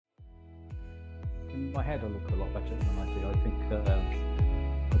My head will look a lot better than I do. I think,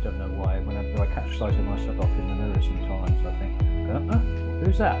 I don't know why, whenever I catch sight of myself in the mirror sometimes, I think,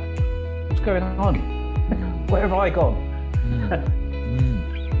 who's that? What's going on? Where have I gone?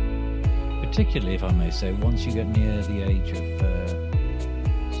 Particularly, if I may say, once you get near the age of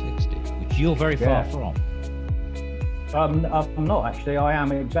 60, which you're very far from. I'm not, actually. I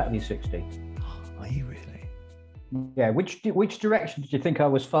am exactly 60. Are you really? Yeah. Which direction did you think I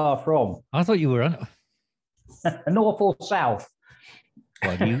was far from? I thought you were North or south?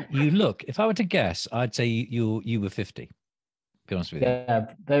 Well, you look. If I were to guess, I'd say you were 50. Be honest with you. Yeah,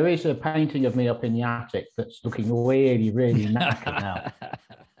 there is a painting of me up in the attic that's looking really, really knackered now.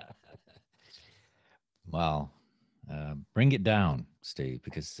 Well, bring it down, Steve,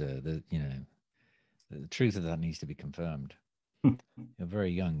 because the truth of that needs to be confirmed. You're a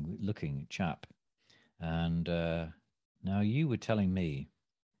very young-looking chap, and now you were telling me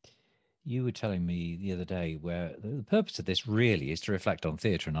the other day where the purpose of this really is to reflect on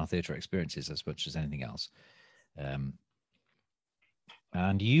theatre and our theatre experiences as much as anything else.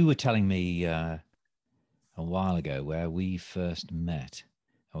 And you were telling me a while ago where we first met.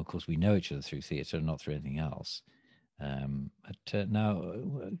 Well, of course, we know each other through theatre, not through anything else. Now,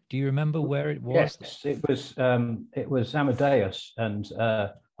 do you remember where it was? Yes, it was Amadeus, and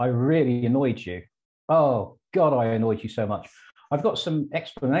I really annoyed you. Oh God, I annoyed you so much. I've got some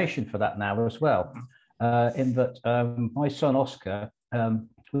explanation for that now as well. In that my son Oscar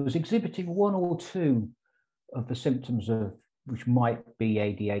was exhibiting one or two of the symptoms of which might be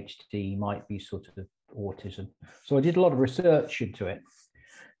ADHD, might be sort of autism. So I did a lot of research into it.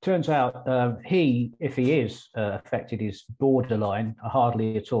 Turns out if he is affected, is borderline,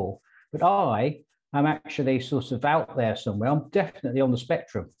 hardly at all. But I am actually sort of out there somewhere. I'm definitely on the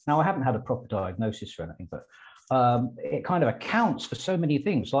spectrum. Now, I haven't had a proper diagnosis or anything, but it kind of accounts for so many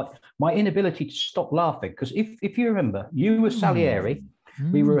things, like my inability to stop laughing. Because if you remember, you were Salieri.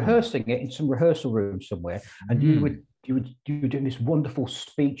 We were rehearsing it in some rehearsal room somewhere, and you were doing this wonderful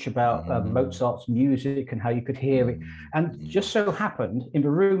speech about Mozart's music and how you could hear it. And just so happened, in the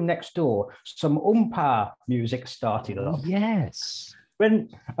room next door, some music started up. Yes.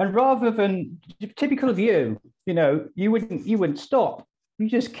 And rather than typical of you, you wouldn't stop. You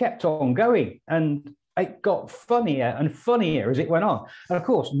just kept on going, and it got funnier and funnier as it went on. And of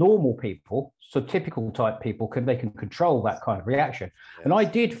course, normal people, so typical type people, can control that kind of reaction. Yes. And I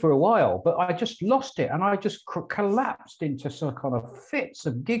did for a while, but I just lost it, and I just collapsed into some kind of fits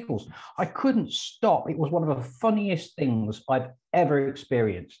of giggles. I couldn't stop. It was one of the funniest things I've ever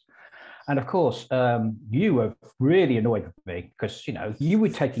experienced. And of course, you were really annoyed with me because you were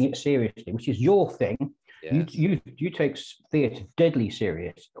taking it seriously, which is your thing. Yes. You take theatre deadly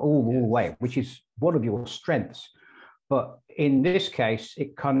serious all the way, which is one of your strengths. But in this case,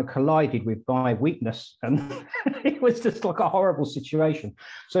 it kind of collided with my weakness, and it was just like a horrible situation.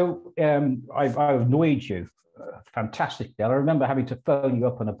 So I annoyed you fantastically. I remember having to phone you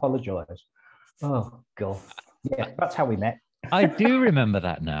up and apologise. Oh God, yeah, that's how we met. I do remember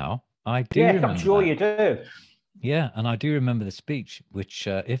that now. I do. Yeah, I'm sure you do. Yeah, and I do remember the speech, which,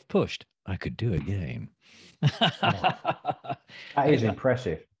 if pushed, I could do again. That is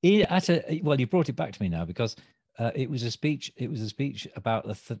impressive. Well, you brought it back to me now, because it was a speech. It was a speech about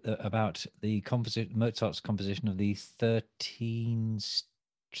the Mozart's composition of the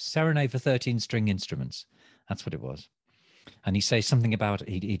Serenade for 13 string instruments. That's what it was. And he says something about,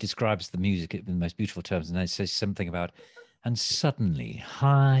 he describes the music in the most beautiful terms, and then he says something about, and suddenly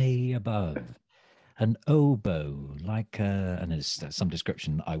high above, an oboe, and there's some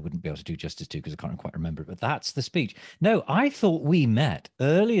description I wouldn't be able to do justice to because I can't quite remember it, but that's the speech. No, I thought we met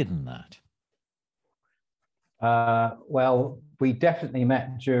earlier than that. Well, we definitely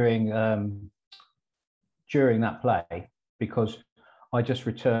met during that play, because I just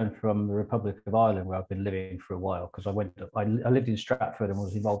returned from the Republic of Ireland, where I've been living for a while, because I lived in Stratford and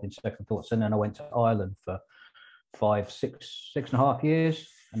was involved in Second Thoughts, and then I went to Ireland for 6 and a half years,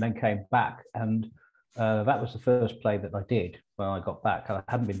 and then came back, and that was the first play that I did when I got back. I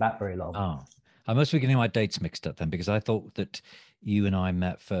hadn't been back very long. Oh, I must be getting my dates mixed up then, because I thought that you and I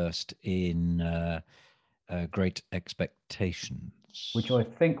met first in Great Expectations, which I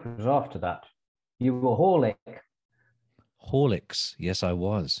think was after that. You were Horlicks. Yes, I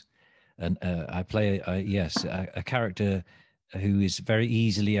was. And I play, a character who is very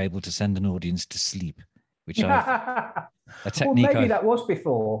easily able to send an audience to sleep, which a technique. Well, maybe that was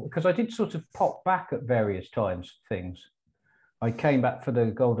before, because I did sort of pop back at various times. Things. I came back for the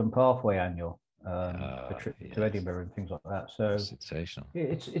Golden Pathway annual, the trip to Edinburgh and things like that. So sensational.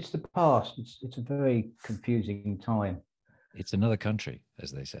 It's the past. It's a very confusing time. It's another country,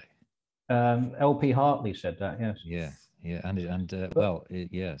 as they say. LP Hartley said that, yes. Yeah, yeah, yes,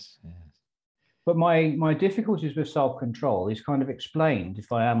 yes. But my difficulties with self-control is kind of explained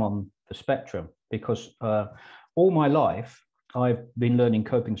if I am on the spectrum, because all my life I've been learning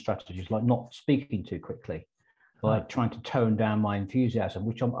coping strategies like not speaking too quickly, like trying to tone down my enthusiasm,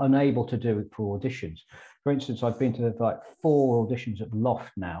 which I'm unable to do for auditions. For instance, I've been to like 4 auditions at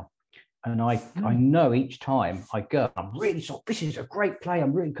Loft now, and I know each time I go, I'm really sorry, this is a great play.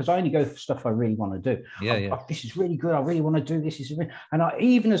 I'm really, because I only go for stuff I really want to do. This is really good. I really want to do this. And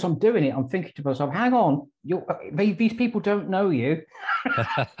even as I'm doing it, I'm thinking to myself, hang on, these people don't know you.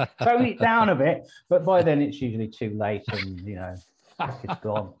 Tone it down a bit. But by then it's usually too late, and it's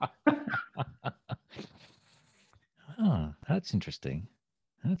gone. Oh, that's interesting.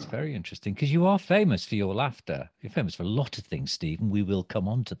 That's very interesting, because you are famous for your laughter. You're famous for a lot of things, Steve, and we will come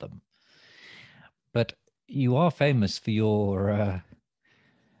on to them. But you are famous for your...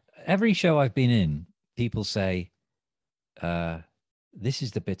 every show I've been in, people say, this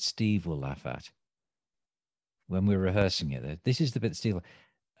is the bit Steve will laugh at when we're rehearsing it. This is the bit Steve...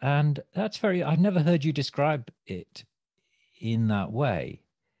 And that's I've never heard you describe it in that way.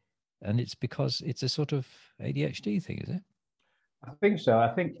 And it's because it's a sort of ADHD thing, is it? I think so. I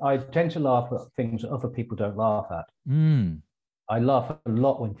think I tend to laugh at things that other people don't laugh at. I laugh a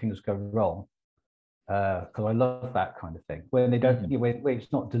lot when things go wrong, because I love that kind of thing. When they don't, when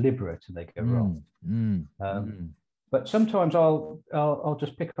it's not deliberate and they go wrong. But sometimes I'll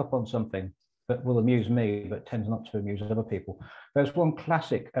just pick up on something that will amuse me, but tends not to amuse other people. There's one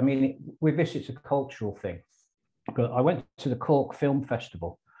classic. I mean, with this, it's a cultural thing. But I went to the Cork Film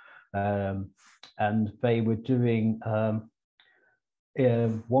Festival, and they were doing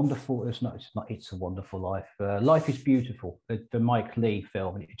wonderful. It's a Wonderful Life. Life is Beautiful, the Mike Leigh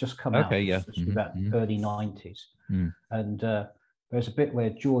film. And it just come out. Just about the early 90s. And there's a bit where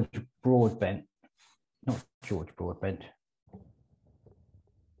George Broadbent, I've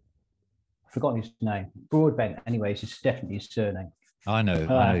forgotten his name. Broadbent, anyways, it's definitely his surname. I know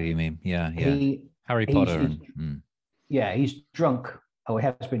who you mean. Yeah. Harry Potter. He's drunk. Oh, he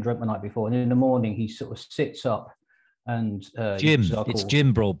has been drunk the night before. And in the morning, he sort of sits up and... it's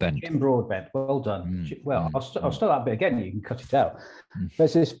Jim Broadbent. Jim Broadbent. Well done. I'll start that bit again. You can cut it out.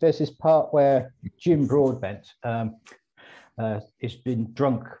 There's this part where Jim Broadbent has been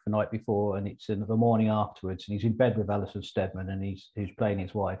drunk the night before, and it's in the morning afterwards, and he's in bed with Alison Steadman, and he's playing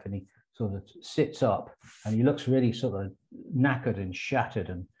his wife, and he sort of sits up, and he looks really sort of knackered and shattered,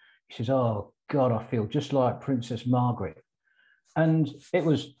 and he says, "Oh God, I feel just like Princess Margaret." And it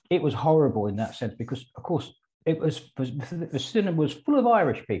was horrible in that sense, because of course the cinema was full of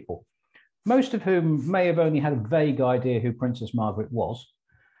Irish people, most of whom may have only had a vague idea who Princess Margaret was,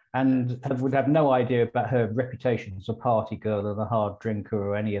 and would have no idea about her reputation as a party girl and a hard drinker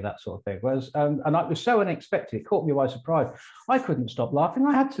or any of that sort of thing. Whereas, and it was so unexpected, it caught me by surprise. I couldn't stop laughing.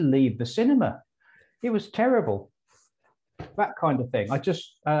 I had to leave the cinema. It was terrible. That kind of thing.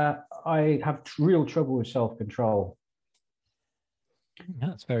 I have real trouble with self-control.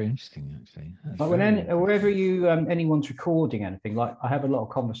 That's very interesting, actually. Like wherever anyone's recording anything, like I have a lot of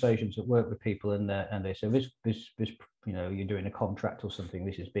conversations at work with people, and they say this you're doing a contract or something,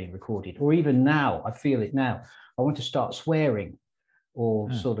 this is being recorded. Or even now, I feel it now. I want to start swearing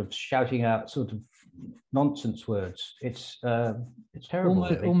or sort of shouting out sort of nonsense words. It's terrible.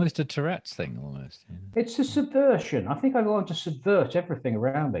 Almost a Tourette's thing, almost. Yeah. It's a subversion. I think I want to subvert everything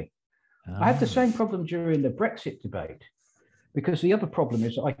around me. I had the same problem during the Brexit debate, because the other problem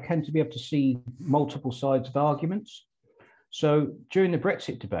is I tend to be able to see multiple sides of arguments. So during the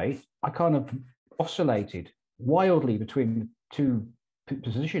Brexit debate, I kind of oscillated wildly between two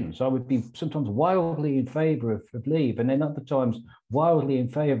positions. I would be sometimes wildly in favour of leave, and then other times wildly in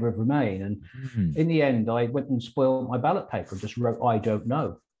favour of remain. And in the end, I went and spoiled my ballot paper and just wrote, "I don't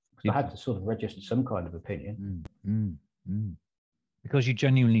know." I had to sort of register some kind of opinion. Because you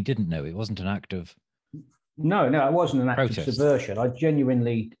genuinely didn't know. It wasn't an act of... No, it wasn't an act of subversion.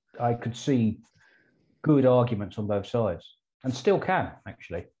 I could see good arguments on both sides, and still can,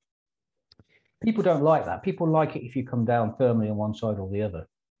 actually. People don't like that. People like it if you come down firmly on one side or the other.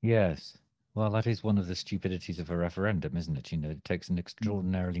 Yes. Well, that is one of the stupidities of a referendum, isn't it? It takes an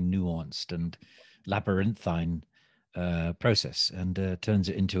extraordinarily nuanced and labyrinthine process and turns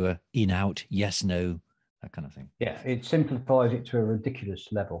it into a in-out, yes-no, that kind of thing. Yeah, it simplifies it to a ridiculous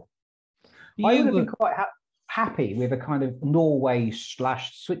level. I would have been quite happy with a kind of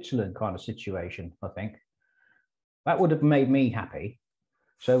Norway/Switzerland kind of situation, I think. That would have made me happy.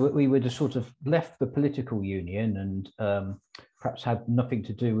 So we would have sort of left the political union and perhaps had nothing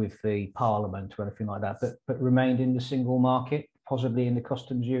to do with the parliament or anything like that, but remained in the single market, possibly in the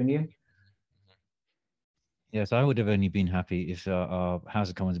customs union. Yes, I would have only been happy if our House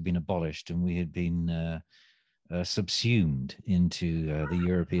of Commons had been abolished and we had been subsumed into the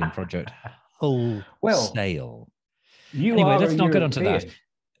European project Well, wholesale. you Anyway, are a let's not get onto that. European.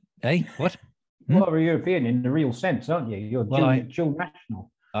 Eh? What? You are a European in the real sense, aren't you? You're Well, dual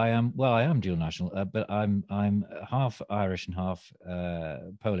national. I am. Well, I am dual national, but I'm half Irish and half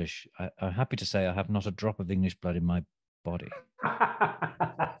Polish. I'm happy to say I have not a drop of English blood in my body.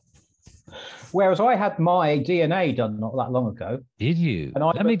 Whereas I had my DNA done not that long ago. Did you? And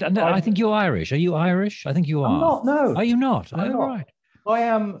I think you're Irish. Are you Irish? I think you are. I'm not. No. Are you not? I'm Oh, not. right. I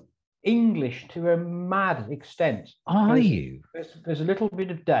am English to a mad extent. Are you? There's a little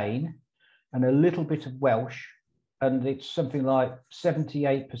bit of Dane and a little bit of Welsh, and it's something like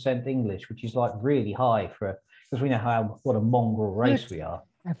 78% English, which is like really high because we know what a mongrel race we are.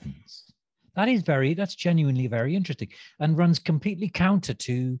 Heavens. That's genuinely very interesting and runs completely counter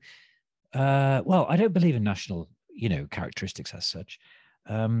to, well, I don't believe in national, characteristics as such.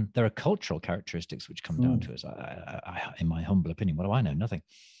 There are cultural characteristics which come down to us. I, in my humble opinion, what do I know? Nothing.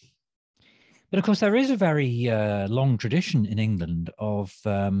 But of course, there is a very long tradition in England of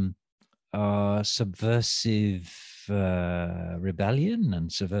subversive rebellion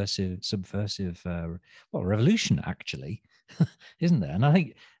and subversive revolution, actually, isn't there? And I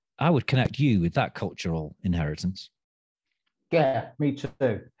think I would connect you with that cultural inheritance. Yeah, me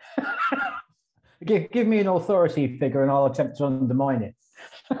too. Give me an authority figure and I'll attempt to undermine it.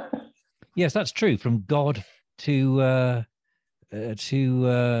 Yes, that's true. From God to a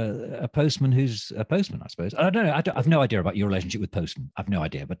postman who's a postman, I suppose. I don't know. I've no idea about your relationship with postman. I've no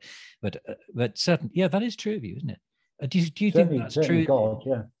idea, but certainly, yeah, that is true of you, isn't it? Do you think that's true? God,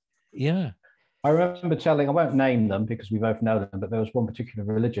 yeah. Yeah. I remember I won't name them because we both know them, but there was one particular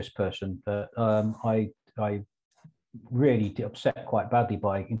religious person that I really upset quite badly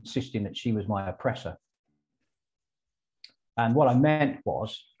by insisting that she was my oppressor. And what I meant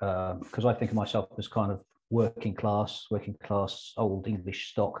was, because I think of myself as kind of working class, old English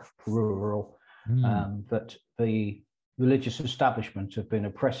stock, rural, that the religious establishment have been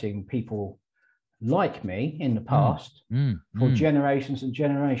oppressing people like me in the past for generations and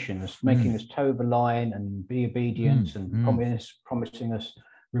generations, making us toe the line and be obedient and promising us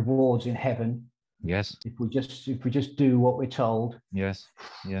rewards in heaven. Yes. If we just do what we're told. Yes.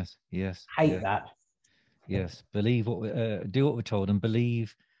 Hate that. Yes. Believe do what we're told and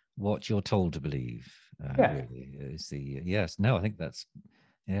believe what you're told to believe. Really is the yes. No, I think that's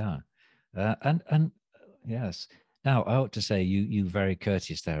and yes. Now, I ought to say you very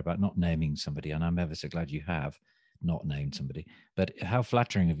courteous there about not naming somebody, and I'm ever so glad you have not named somebody. But how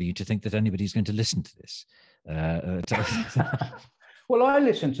flattering of you to think that anybody's going to listen to this. Well, I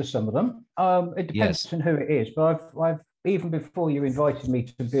listen to some of them. It depends on who it is, but I've even before you invited me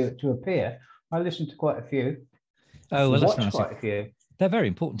to appear, I listened to quite a few. Oh, well, watched quite a few. They're very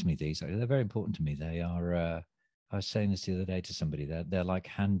important to me. They're very important to me. They are. I was saying this the other day to somebody. They're like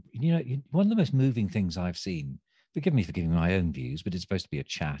one of the most moving things I've seen. Forgive me for giving my own views, but it's supposed to be a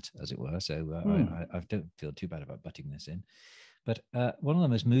chat, as it were. So I don't feel too bad about butting this in. But one of the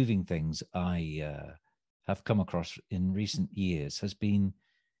most moving things I have come across in recent years has been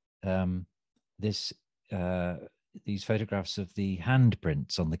these photographs of the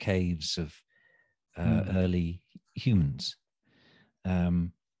handprints on the caves of early humans.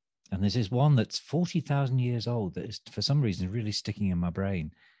 And there's this one that's 40,000 years old that is, for some reason, really sticking in my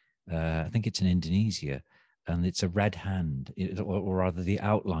brain. I think it's in Indonesia. And it's a red hand, or rather the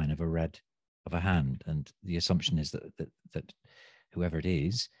outline of a hand. And the assumption is that whoever it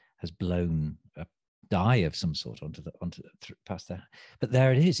is has blown a dye of some sort past there. But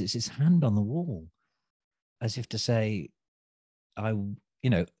there it is. It's his hand on the wall, as if to say, I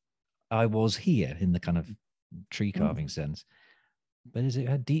was here in the kind of tree carving sense. But is it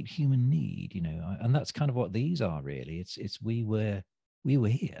a deep human need? And that's kind of what these are really. It's we were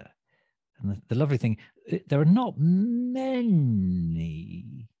here. And the lovely thing, there are not many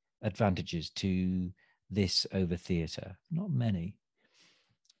advantages to this over theatre, not many.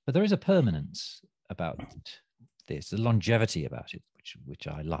 But there is a permanence about this, the longevity about it, which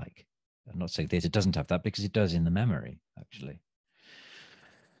I like. I'm not saying theatre doesn't have that, because it does in the memory, actually.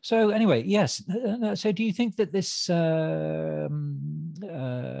 So anyway, yes. So do you think that this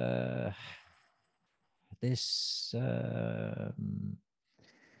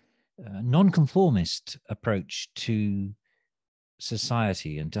nonconformist approach to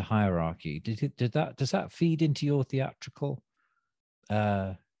society and to hierarchy, does that feed into your theatrical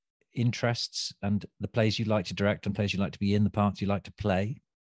interests and the plays you like to direct and plays you like to be in, the parts you like to play?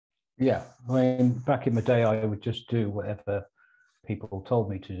 Yeah, I mean, back in the day, I would just do whatever people told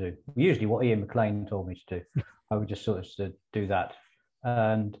me to do. Usually what Ian McLean told me to do. I would just sort of do that.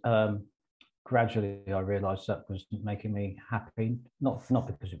 And gradually I realized that was making me happy, not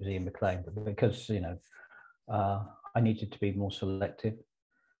because it was Ian McLean, but because, you know, I needed to be more selective.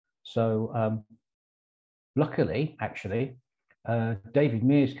 So luckily, actually, David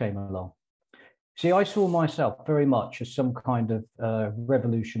Mears came along. See, I saw myself very much as some kind of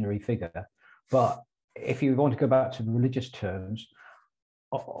revolutionary figure, but if you want to go back to the religious terms,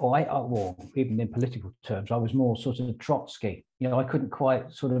 or even in political terms, I was more sort of Trotsky. You know, I couldn't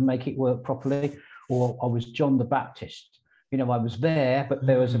quite sort of make it work properly, or I was John the Baptist. You know, I was there, but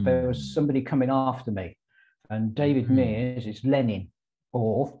there was somebody coming after me, and David Mears is Lenin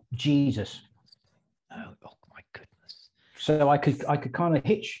or Jesus. Oh my goodness! So I could kind of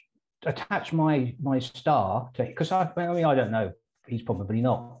attach my star to, because I mean, I don't know, he's probably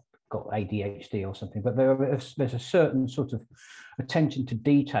not got ADHD or something, but there's a certain sort of attention to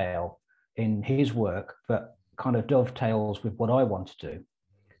detail in his work that kind of dovetails with what I want to do.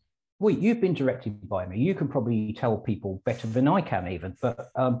 Well, you've been directed by me. You can probably tell people better than I can even,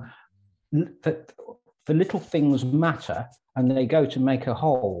 but the little things matter and they go to make a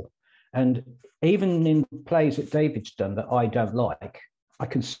whole. And even in plays that David's done that I don't like, I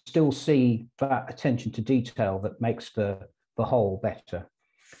can still see that attention to detail that makes the whole better.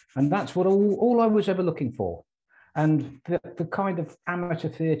 And that's what all I was ever looking for. And the kind of amateur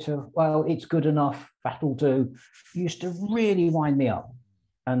theatre, well, it's good enough, that'll do, used to really wind me up.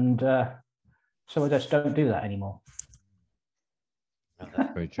 And so I just don't do that anymore. Oh,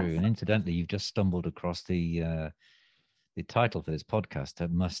 that's very true. And incidentally, you've just stumbled across the title for this podcast.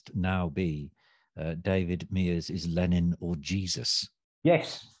 That must now be David Mears is Lenin or Jesus.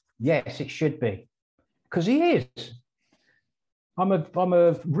 Yes, it should be, because he is. I'm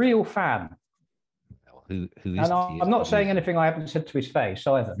a real fan. Who is? And I'm not saying anything I haven't said to his face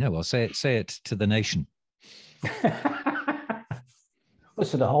either. No, well, say it to the nation.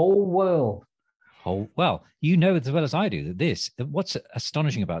 Listen, the whole world. Well, you know as well as I do that what's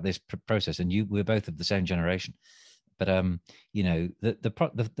astonishing about this process, and we're both of the same generation, but you know,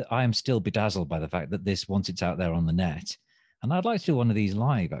 I am still bedazzled by the fact that this, once it's out there on the net, and I'd like to do one of these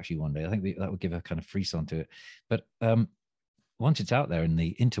live actually one day. I think that would give a kind of frisson to it. But once it's out there in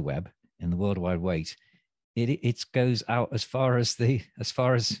the interweb, in the World Wide Web, it goes out as far as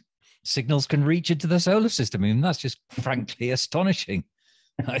signals can reach into the solar system. I mean, that's just frankly astonishing.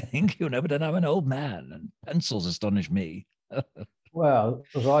 I think you're never done. I'm an old man, and pencils astonish me. Well,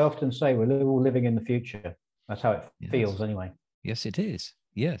 as I often say, we're all living in the future. That's how it feels, anyway. Yes, it is.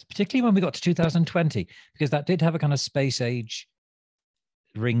 Yes, particularly when we got to 2020, because that did have a kind of space age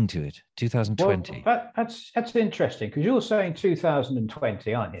ring to it. 2020. Well, that's interesting, because you're saying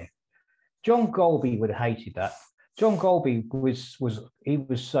 2020, aren't you? John Golby would have hated that. John Golby was he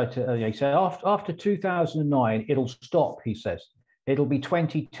said after 2009 it'll stop. He says it'll be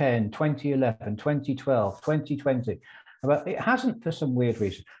 2010, 2011, 2012, 2020. But it hasn't for some weird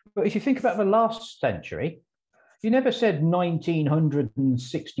reason. But if you think about the last century, you never said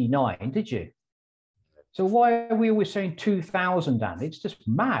 1969, did you? So why are we always saying 2000, Dan? It's just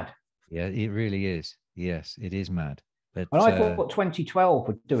mad. Yeah, it really is. Yes, it is mad. But and I thought 2012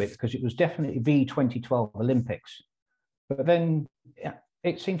 would do it because it was definitely the 2012 Olympics. But then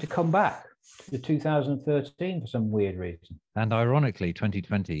it seemed to come back to 2013 for some weird reason. And ironically,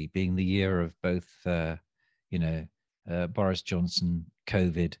 2020 being the year of both, Boris Johnson,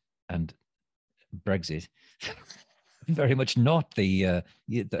 COVID, and Brexit, very much not the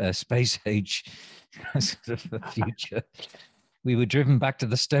space age sort of future. We were driven back to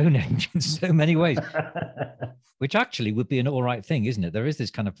the Stone Age in so many ways, which actually would be an all right thing, isn't it? There is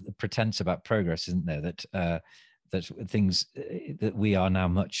this kind of pretense about progress, isn't there? That things that we are now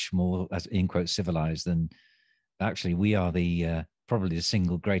much more, as in quotes, civilized than actually we are the probably the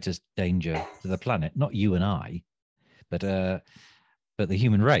single greatest danger to the planet. Not you and I, but the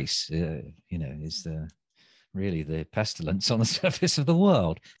human race. Is really the pestilence on the surface of the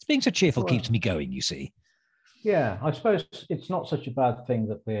world. Being so cheerful keeps me going, you see. Yeah, I suppose it's not such a bad thing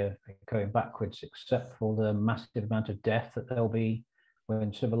that we're going backwards, except for the massive amount of death that there'll be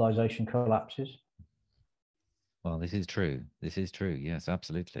when civilization collapses. Well, this is true. This is true. Yes,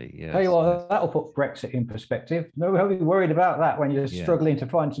 absolutely. Yes. Tell you what, that'll put Brexit in perspective. Nobody worried about that when you're struggling to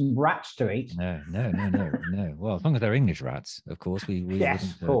find some rats to eat. No. Well, as long as they're English rats, of course, we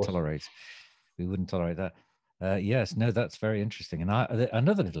yes, wouldn't tolerate. We wouldn't tolerate that. Yes, no, that's very interesting. And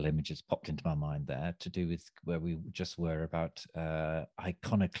another little image has popped into my mind there to do with where we just were about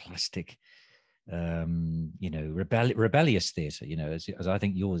iconoclastic, rebellious theatre. As I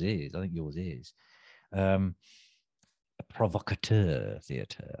think yours is. provocateur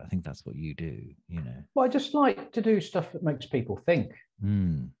theatre. I think that's what you do, you know. Well, I just like to do stuff that makes people think.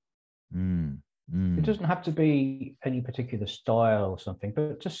 It doesn't have to be any particular style or something,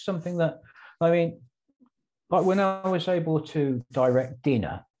 but just something that, I mean, like when I was able to direct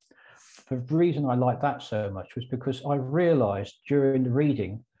Dinner, the reason I liked that so much was because I realized during the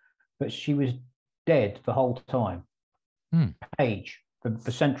reading that she was dead the whole time. Paige,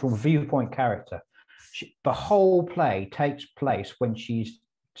 the central viewpoint character, the whole play takes place when she's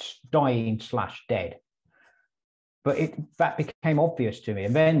dying / dead. But that became obvious to me.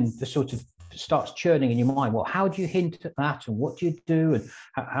 And then the sort of starts churning in your mind. Well, how do you hint at that? And what do you do? And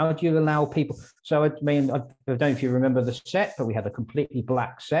how do you allow people? So, I mean, I don't know if you remember the set, but we had a completely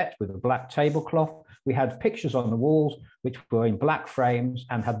black set with a black tablecloth. We had pictures on the walls, which were in black frames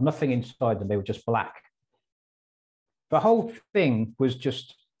and had nothing inside them. They were just black. The whole thing was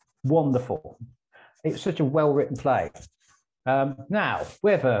just wonderful. It's such a well-written play. Now,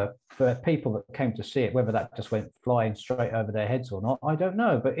 whether for people that came to see it, whether that just went flying straight over their heads or not, I don't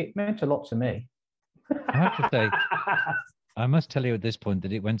know, but it meant a lot to me. I have to say, I must tell you at this point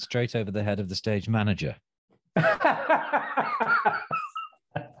that it went straight over the head of the stage manager.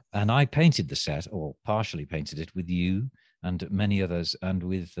 And I painted the set, or partially painted it, with you and many others, and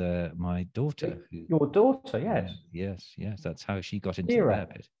with my daughter. Your daughter, yes. Yes. That's how she got into the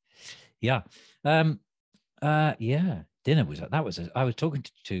bit. Yeah. Yeah. Dinner was I was talking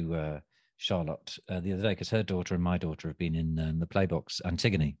to Charlotte the other day, because her daughter and my daughter have been in the Playbox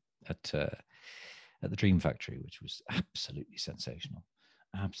Antigone at the Dream Factory, which was absolutely sensational.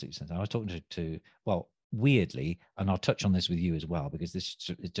 Absolutely sensational. I was talking to well, weirdly, and I'll touch on this with you as well, because this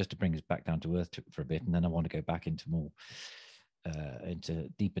is just to bring us back down to earth for a bit, and then I want to go back into more into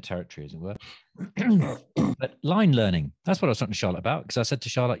deeper territory, as it were. But line learning, that's what I was talking to Charlotte about, because I said to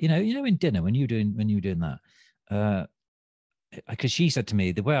Charlotte, you know, in Dinner, when you were doing that, because she said to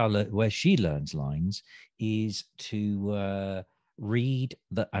me the where she learns lines is to read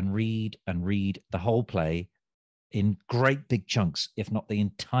the whole play in great big chunks, if not the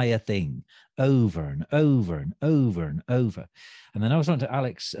entire thing, over and over and over and over. And then I was talking to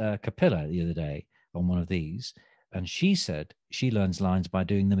Alex Capilla the other day on one of these, and she said she learns lines by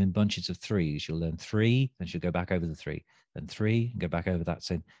doing them in bunches of threes. She'll learn 3, then she'll go back over the 3, then 3, and go back over that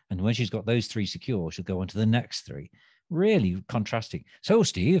same. And when she's got those 3 secure, she'll go on to the next 3. Really contrasting. So,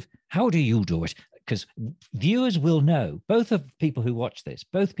 Steve, how do you do it? Because viewers will know, both people who watch this,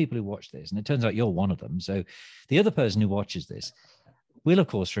 and it turns out you're one of them. So the other person who watches this will, of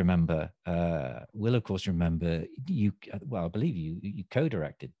course, remember you. Well, I believe you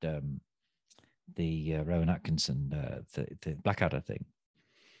co-directed the Rowan Atkinson, the Blackadder thing.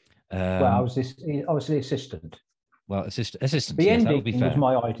 Well, I was the assistant. Well, assistant. The yes, ending was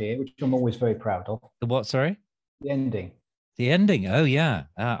my idea, which I'm always very proud of. The what? Sorry. The ending. The ending. Oh yeah,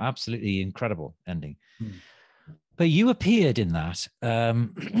 absolutely incredible ending. But you appeared in that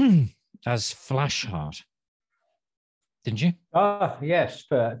as Flashheart, didn't you? Yes,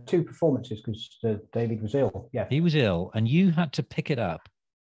 for 2 performances, because David was ill. Yeah, he was ill, and you had to pick it up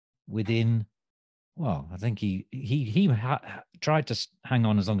within. Well, I think he tried to hang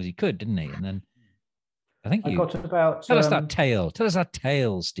on as long as he could, didn't he? And then I think I got about. Tell us that tale,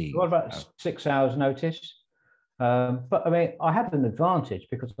 Steve. I got about 6 hours notice. But I mean, I had an advantage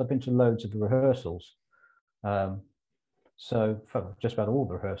because I've been to loads of the rehearsals. So for just about all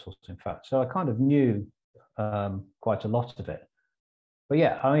the rehearsals, in fact. So I kind of knew quite a lot of it. But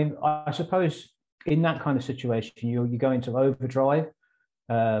yeah, I mean, I suppose in that kind of situation, you go into overdrive.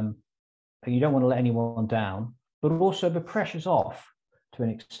 You don't want to let anyone down, but also the pressure's off to an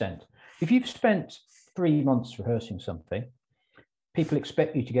extent. If you've spent 3 months rehearsing something, people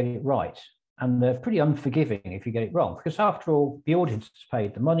expect you to get it right. And they're pretty unforgiving if you get it wrong, because after all, the audience has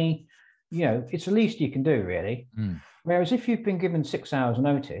paid the money. You know, it's the least you can do, really. Whereas if you've been given 6 hours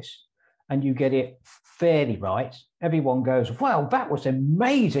notice and you get it fairly right, everyone goes, "Well, that was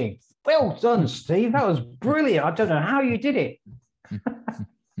amazing. Well done, Steve. That was brilliant. I don't know how you did it."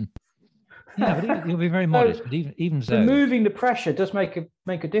 Yeah, but you'll be very modest. But even so, removing the pressure does make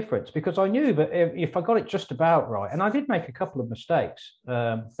a difference, because I knew that if I got it just about right, and I did make a couple of mistakes,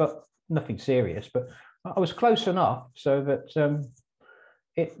 but nothing serious, but I was close enough so that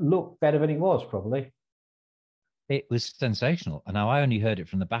it looked better than it was, probably. It was sensational. And now I only heard it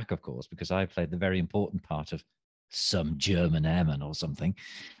from the back, of course, because I played the very important part of some German airman or something,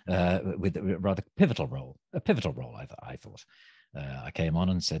 with a rather pivotal role. A pivotal role, I thought. I came on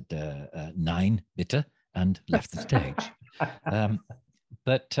and said, "Nein, bitte," and left the stage.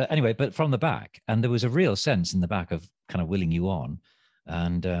 But anyway, but from the back, and there was a real sense in the back of kind of willing you on,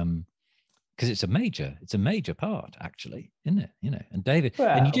 and because it's a major part, actually, isn't it? You know, and David, Well,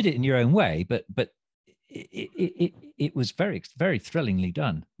 and you did it in your own way, but it was very, very thrillingly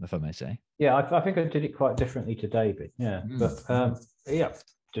done, if I may say. Yeah, I think I did it quite differently to David. Yeah, but yeah,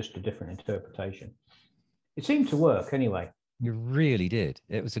 just a different interpretation. It seemed to work anyway. You really did.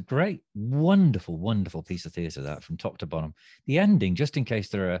 It was a great, wonderful, wonderful piece of theatre, that, from top to bottom. The ending, just in case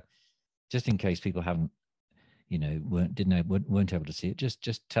people haven't, you know, weren't able to see it,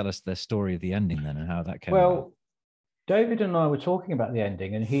 just tell us the story of the ending then and how that came about. David and I were talking about the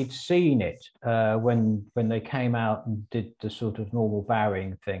ending, and he'd seen it when they came out and did the sort of normal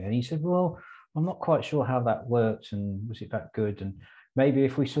bowing thing, and he said, "Well, I'm not quite sure how that worked, and was it that good? And maybe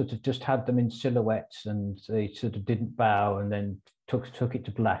if we sort of just had them in silhouettes and they sort of didn't bow and then took it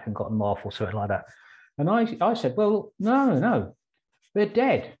to black and got them off or something like that." And I said, "Well, no, they're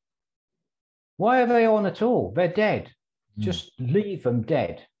dead. Why are they on at all? They're dead. Just leave them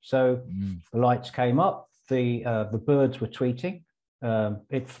dead." So the lights came up. The birds were tweeting.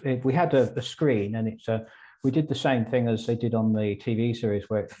 We had a screen, and we did the same thing as they did on the TV series,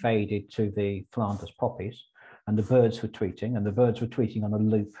 where it faded to the Flanders poppies, and the birds were tweeting, on a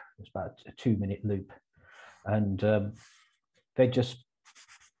loop. It was about a 2-minute loop, and they just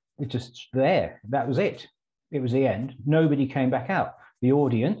there. That was it. It was the end. Nobody came back out. The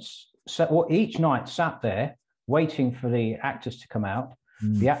audience each night sat there waiting for the actors to come out.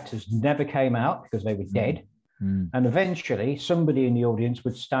 The actors never came out because they were dead. And eventually somebody in the audience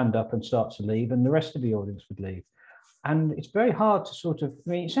would stand up and start to leave, and the rest of the audience would leave. And it's very hard to sort of, I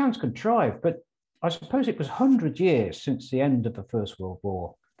mean, it sounds contrived, but I suppose it was 100 years since the end of the First World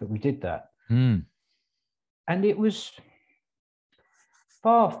War that we did that. And it was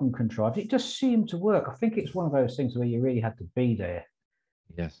far from contrived. It just seemed to work. I think it's one of those things where you really had to be there.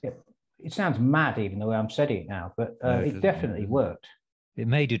 Yes. It sounds mad, even the way I'm saying it now, but it definitely worked. It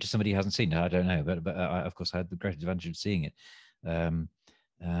may do to somebody who hasn't seen it. I don't know, but I, of course, I had the great advantage of seeing it, and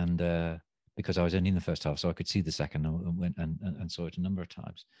because I was only in the first half, so I could see the second, and went and saw it a number of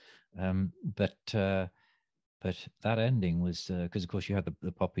times. But that ending was because, of course, you had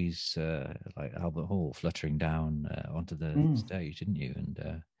the poppies like Albert Hall fluttering down onto the stage, didn't you?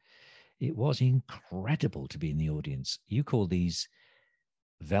 And it was incredible to be in the audience. You call these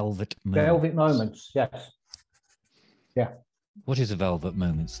velvet moments. Velvet moments, yes. Yeah. What is a velvet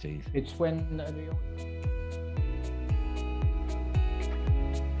moment, Steve? It's when